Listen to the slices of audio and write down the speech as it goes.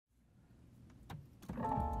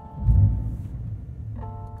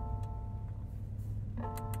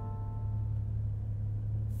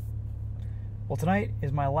Well, tonight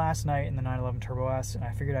is my last night in the 911 Turbo S, and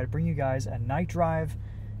I figured I'd bring you guys a night drive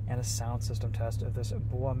and a sound system test of this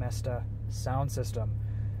Burmester sound system.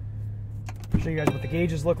 I'll show you guys what the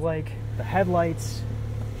gauges look like, the headlights.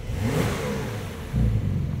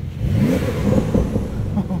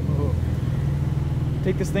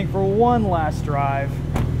 Take this thing for one last drive.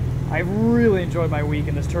 I've really enjoyed my week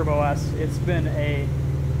in this Turbo S. It's been a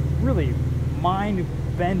really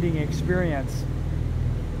mind-bending experience.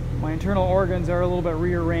 My internal organs are a little bit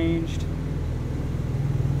rearranged.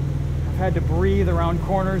 I've had to breathe around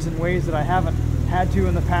corners in ways that I haven't had to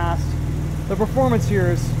in the past. The performance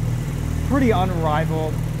here is pretty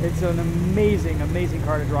unrivaled. It's an amazing, amazing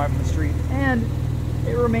car to drive on the street, and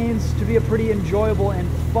it remains to be a pretty enjoyable and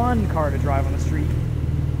fun car to drive on the street.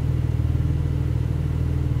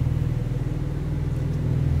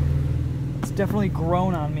 It's definitely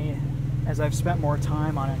grown on me as I've spent more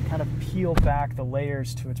time on it and kind of peeled back the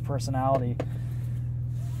layers to its personality.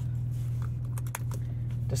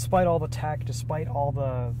 Despite all the tech, despite all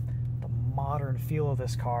the modern feel of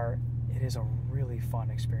this car, it is a really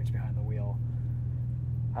fun experience behind the wheel.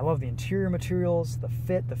 I love the interior materials, the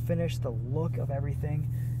fit, the finish, the look of everything.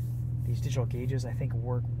 These digital gauges, I think,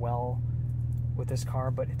 work well with this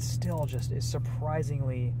car, but it still just is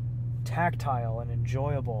surprisingly tactile and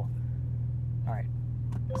enjoyable. All right,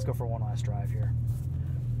 let's go for one last drive here.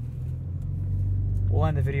 We'll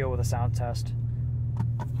end the video with a sound test,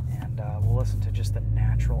 and we'll listen to just the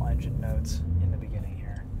natural engine notes in the beginning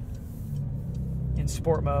here. In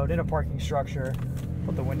sport mode, in a parking structure,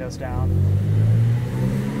 put the windows down.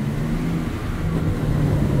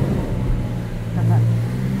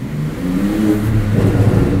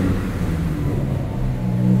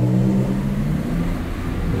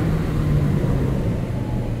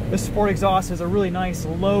 This sport exhaust has a really nice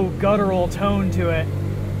low guttural tone to it.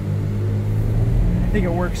 I think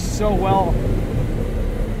it works so well,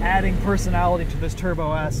 adding personality to this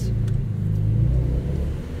Turbo S.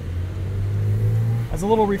 As a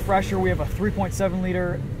little refresher, we have a 3.7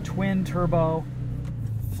 liter twin turbo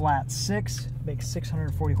flat 6, makes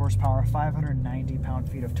 640 horsepower, 590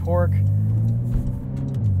 pound-feet of torque.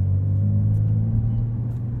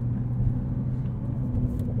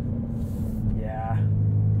 Yeah.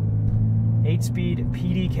 8-speed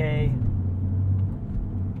PDK,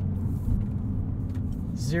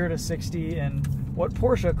 0 to 60 in what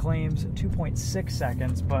Porsche claims 2.6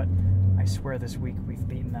 seconds, but I swear this week we've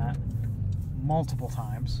beaten that multiple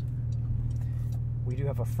times. We do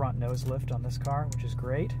have a front nose lift on this car, which is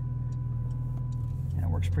great, and it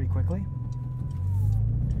works pretty quickly.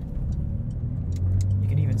 You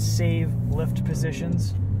can even save lift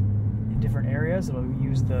positions in different areas. It'll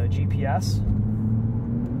use the GPS.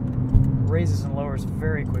 Raises and lowers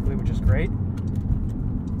very quickly, which is great.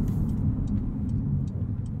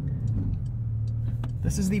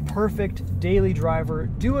 This is the perfect daily driver,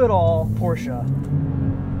 do-it-all Porsche.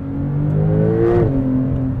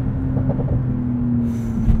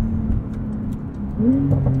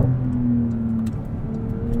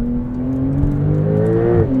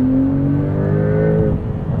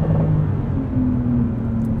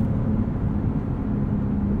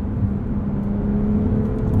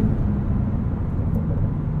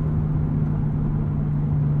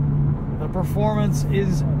 The performance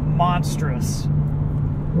is monstrous.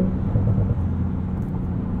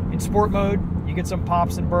 In sport mode, you get some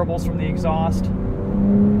pops and burbles from the exhaust.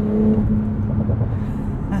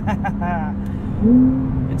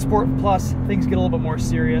 In Sport Plus, things get a little bit more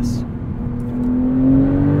serious.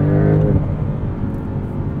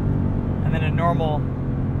 And then in normal,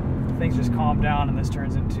 things just calm down, and this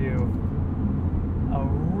turns into a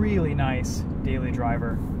really nice daily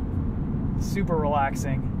driver. Super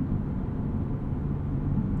relaxing,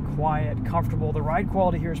 quiet, comfortable. The ride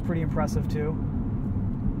quality here is pretty impressive too.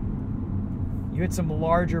 You hit some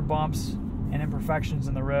larger bumps and imperfections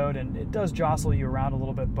in the road, and it does jostle you around a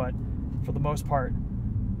little bit, but for the most part,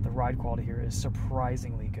 the ride quality here is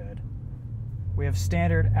surprisingly good. We have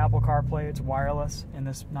standard Apple CarPlay. It's wireless in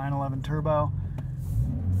this 911 Turbo.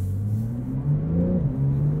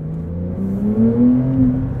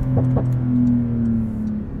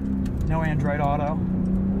 No Android Auto.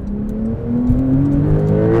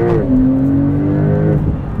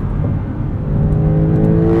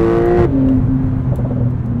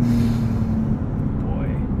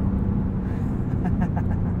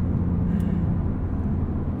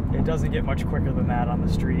 It doesn't get much quicker than that on the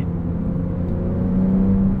street.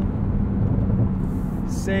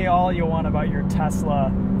 Say all you want about your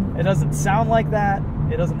Tesla. It doesn't sound like that.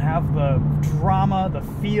 It doesn't have the drama, the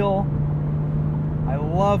feel. I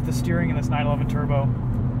love the steering in this 911 Turbo.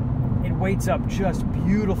 It weights up just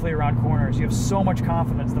beautifully around corners. You have so much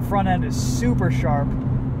confidence. The front end is super sharp,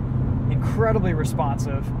 incredibly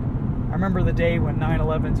responsive. I remember the day when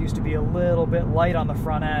 911s used to be a little bit light on the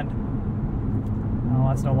front end. Oh,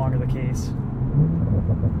 that's no longer the case.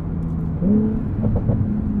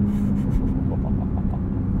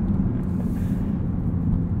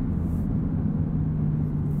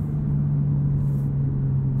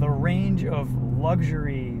 The range of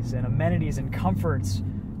luxuries and amenities and comforts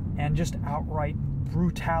and just outright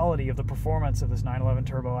brutality of the performance of this 911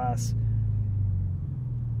 Turbo S.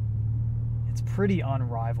 It's pretty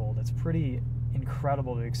unrivaled. It's pretty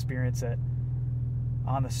incredible to experience it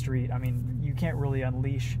on the street. I mean, you can't really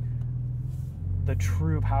unleash the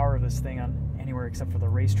true power of this thing on anywhere except for the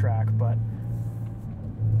racetrack, but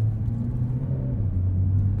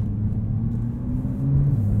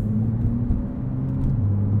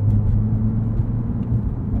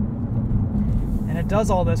and it does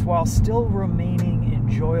all this while still remaining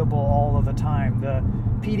enjoyable all of the time. The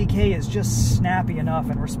PDK is just snappy enough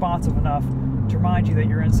and responsive enough to remind you that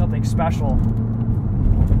you're in something special.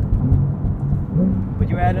 But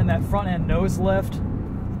you add in that front end nose lift,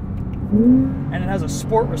 and it has a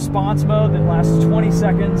sport response mode that lasts 20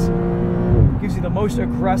 seconds, gives you the most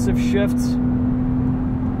aggressive shifts.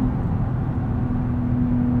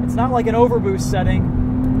 It's not like an overboost setting.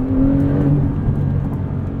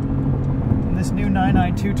 In this new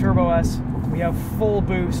 992 Turbo S, we have full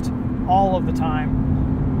boost all of the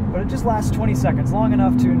time, but it just lasts 20 seconds, long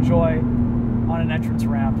enough to enjoy on an entrance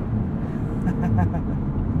ramp.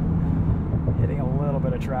 Hitting a little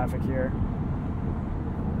bit of traffic here.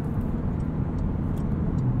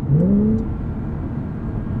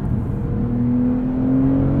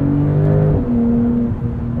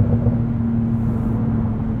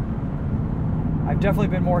 I've definitely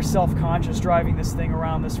been more self-conscious driving this thing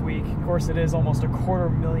around this week. Of course, it is almost a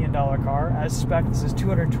 $250,000 car. As spec, this is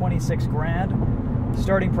 $226 grand.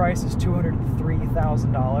 Starting price is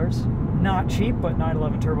 $203,000. Not cheap, but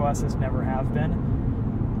 911 Turbo S's never have been.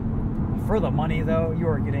 For the money, though, you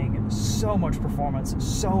are getting so much performance,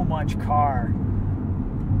 so much car.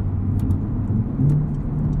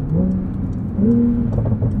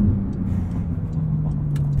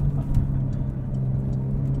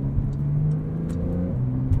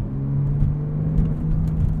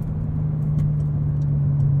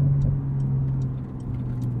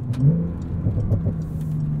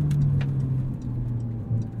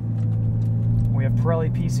 We have Pirelli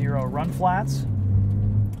P0 run flats.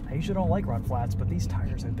 I usually don't like run flats, but these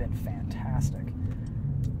tires have been fantastic.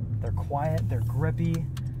 They're quiet, they're grippy.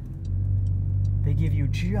 They give you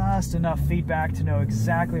just enough feedback to know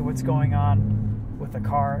exactly what's going on with the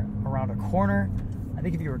car around a corner. I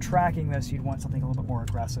think if you were tracking this, you'd want something a little bit more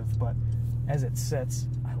aggressive, but as it sits,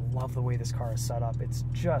 I love the way this car is set up. It's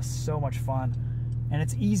just so much fun, and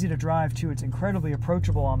it's easy to drive too. It's incredibly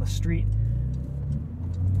approachable on the street.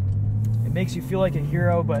 It makes you feel like a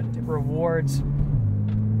hero, but it rewards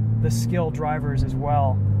the skilled drivers as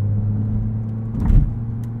well.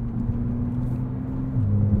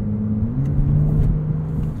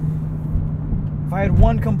 If I had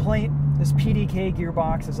one complaint, this PDK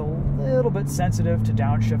gearbox is a little bit sensitive to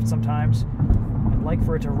downshift sometimes. I'd like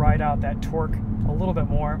for it to ride out that torque a little bit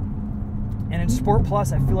more. And in Sport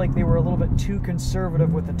Plus, I feel like they were a little bit too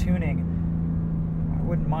conservative with the tuning. I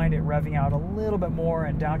wouldn't mind it revving out a little bit more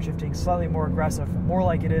and downshifting slightly more aggressive, more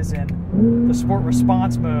like it is in the Sport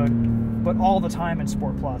Response mode, but all the time in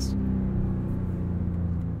Sport Plus.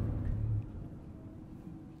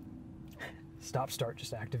 Stop start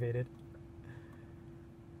just activated.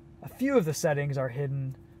 A few of the settings are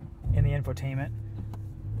hidden in the infotainment,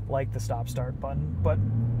 like the stop start button, but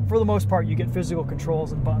for the most part you get physical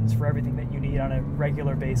controls and buttons for everything that you need on a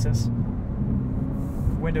regular basis.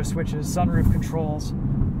 Window switches, sunroof controls.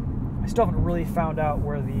 I still haven't really found out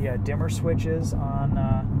where the dimmer switch is on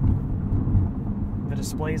the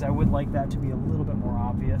displays. I would like that to be a little bit more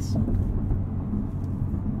obvious.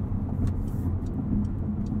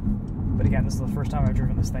 But again, this is the first time I've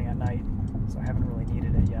driven this thing at night, so I haven't really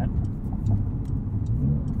needed it yet.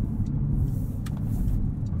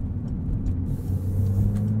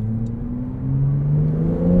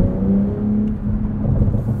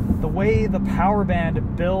 The way the power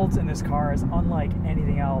band builds in this car is unlike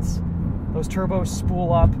anything else. Those turbos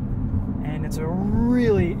spool up, and it's a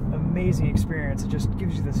really amazing experience. It just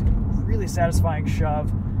gives you this really satisfying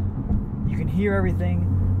shove. You can hear everything,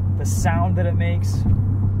 the sound that it makes.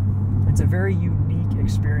 It's a very unique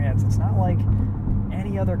experience. It's not like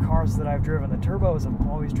any other cars that I've driven. The turbos have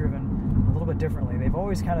always driven a little bit differently. They've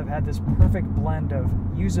always kind of had this perfect blend of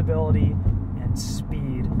usability and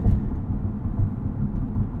speed.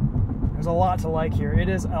 There's a lot to like here. It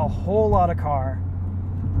is a whole lot of car.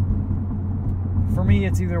 For me,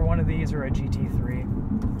 it's either one of these or a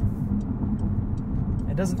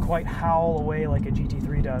GT3. It doesn't quite howl away like a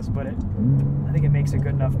GT3 does, but I think it makes a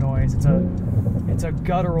good enough noise. It's a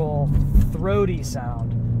guttural, throaty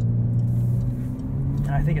sound,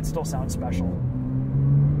 and I think it still sounds special.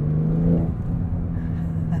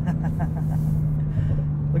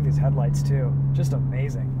 Look at these headlights too, just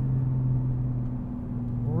amazing.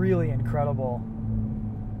 Really incredible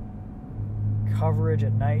coverage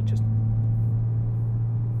at night. Just,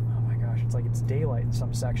 oh my gosh, it's like it's daylight in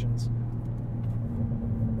some sections.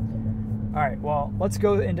 All right, well, let's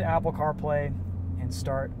go into Apple CarPlay and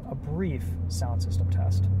start a brief sound system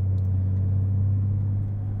test.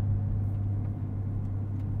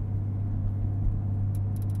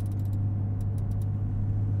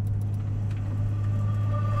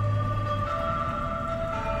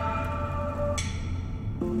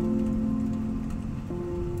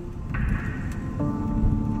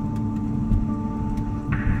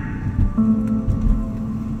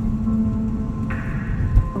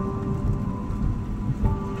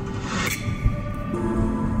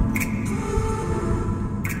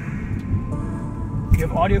 You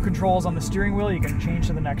have audio controls on the steering wheel. You can change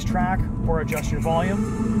to the next track or adjust your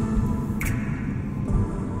volume.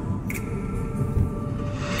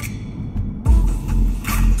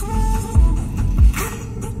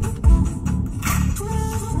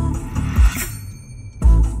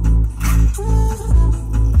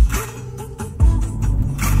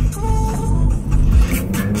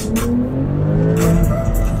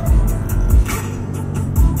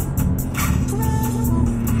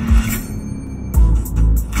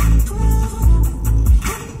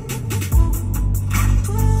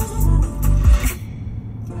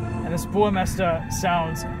 This Burmester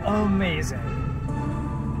sounds amazing.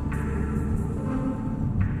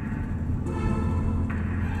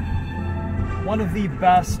 One of the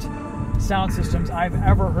best sound systems I've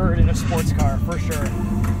ever heard in a sports car, for sure.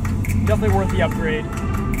 Definitely worth the upgrade.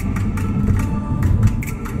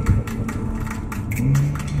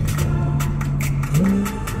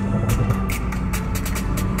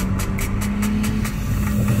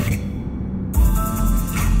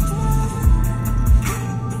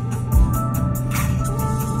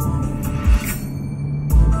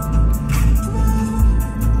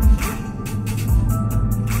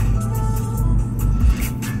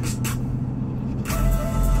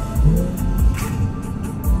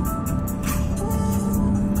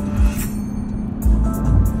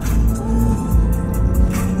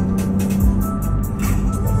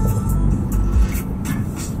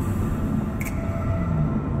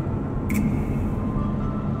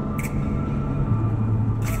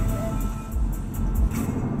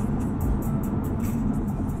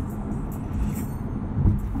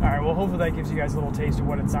 Well, hopefully that gives you guys a little taste of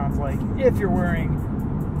what it sounds like if you're wearing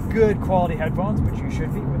good quality headphones, which you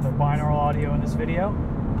should be with the binaural audio in this video.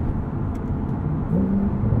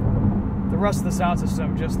 The rest of the sound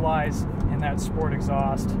system just lies in that sport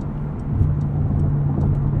exhaust,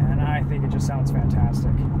 and I think it just sounds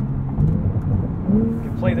fantastic. You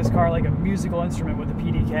can play this car like a musical instrument with the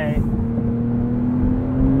PDK.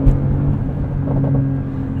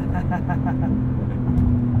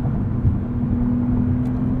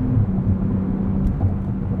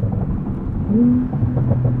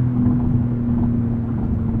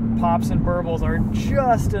 Pops and burbles are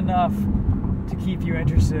just enough to keep you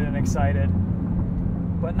interested and excited,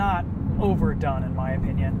 but not overdone in my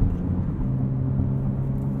opinion.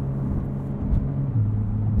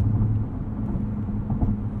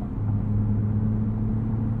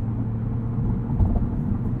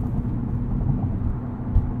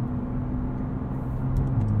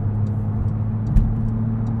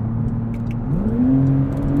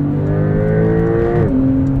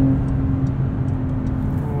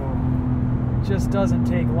 Just doesn't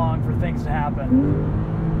take long for things to happen.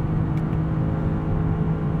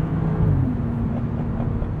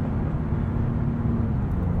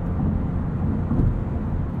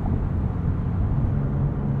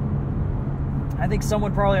 I think some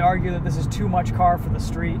would probably argue that this is too much car for the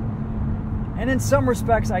street. And in some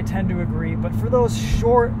respects, I tend to agree, but for those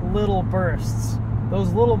short little bursts,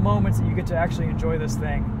 those little moments that you get to actually enjoy this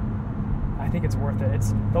thing, I think it's worth it.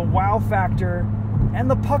 It's the wow factor and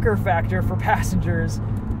the pucker factor for passengers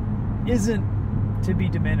isn't to be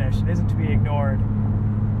diminished, isn't to be ignored.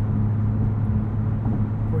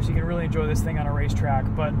 Of course, you can really enjoy this thing on a racetrack,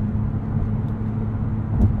 but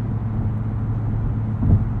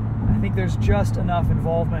I think there's just enough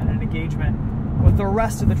involvement and engagement with the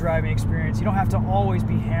rest of the driving experience. You don't have to always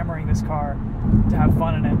be hammering this car to have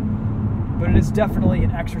fun in it. but it is definitely an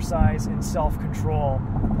exercise in self-control.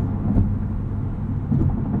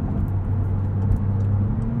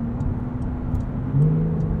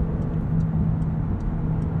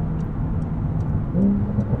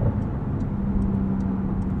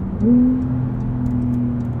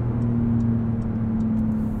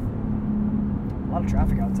 A lot of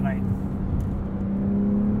traffic out tonight.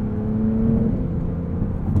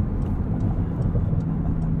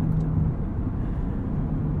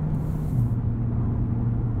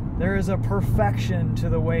 There is a perfection to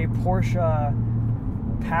the way Porsche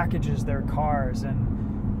packages their cars, and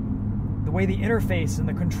the way the interface and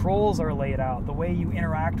the controls are laid out, the way you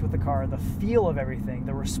interact with the car, the feel of everything,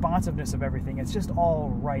 the responsiveness of everything. It's just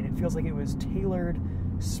all right. It feels like it was tailored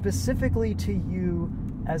specifically to you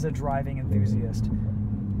as a driving enthusiast.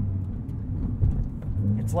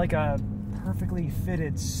 It's like a perfectly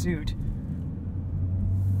fitted suit.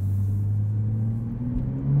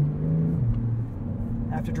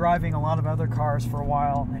 After driving a lot of other cars for a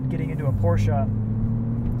while and getting into a Porsche,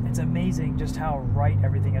 it's amazing just how right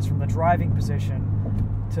everything is, from the driving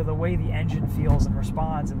position to the way the engine feels and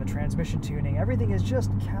responds and the transmission tuning. Everything is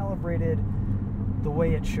just calibrated the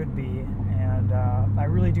way it should be, and I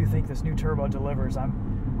really do think this new turbo delivers. I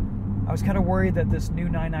was kind of worried that this new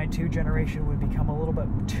 992 generation would become a little bit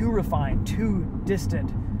too refined, too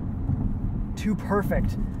distant, too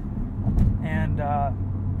perfect, and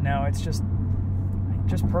no, it's just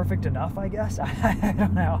perfect enough, I guess. I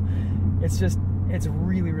don't know. It's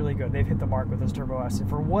really, really good. They've hit the mark with this Turbo S. And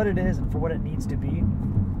for what it is and for what it needs to be,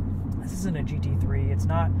 this isn't a GT3. It's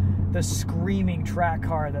not the screaming track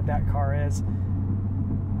car that car is.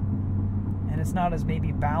 And it's not as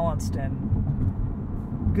maybe balanced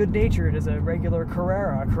and good-natured as a regular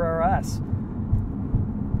Carrera S.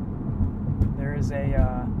 There is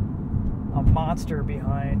a monster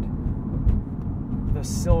behind the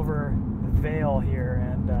silver veil here,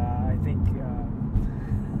 and I think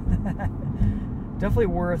definitely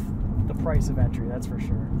worth the price of entry, that's for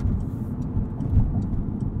sure.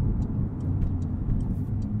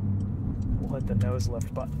 We'll hit the nose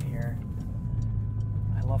lift button here.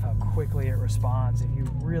 I love how quickly it responds. If you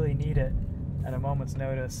really need it at a moment's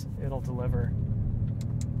notice, it'll deliver.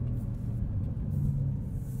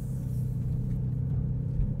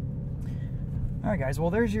 Alright guys, well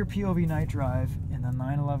there's your POV night drive in the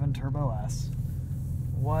 911 Turbo S.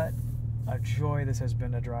 What a joy this has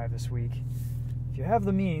been to drive this week. If you have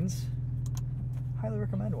the means, highly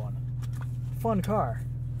recommend one. Fun car.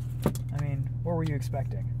 I mean, what were you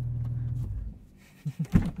expecting?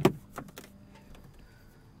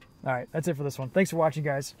 Alright, that's it for this one. Thanks for watching,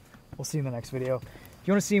 guys. We'll see you in the next video. If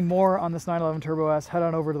you want to see more on this 911 Turbo S, head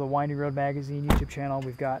on over to the Winding Road Magazine YouTube channel.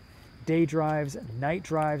 We've got day drives, night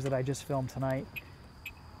drives that I just filmed tonight.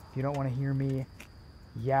 If you don't want to hear me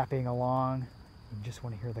yapping along, you just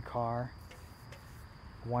want to hear the car,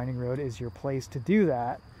 Winding Road is your place to do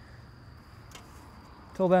that.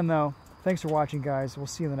 Till then though, thanks for watching guys. We'll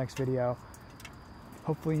see you in the next video.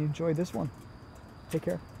 Hopefully you enjoyed this one. Take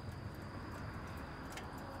care.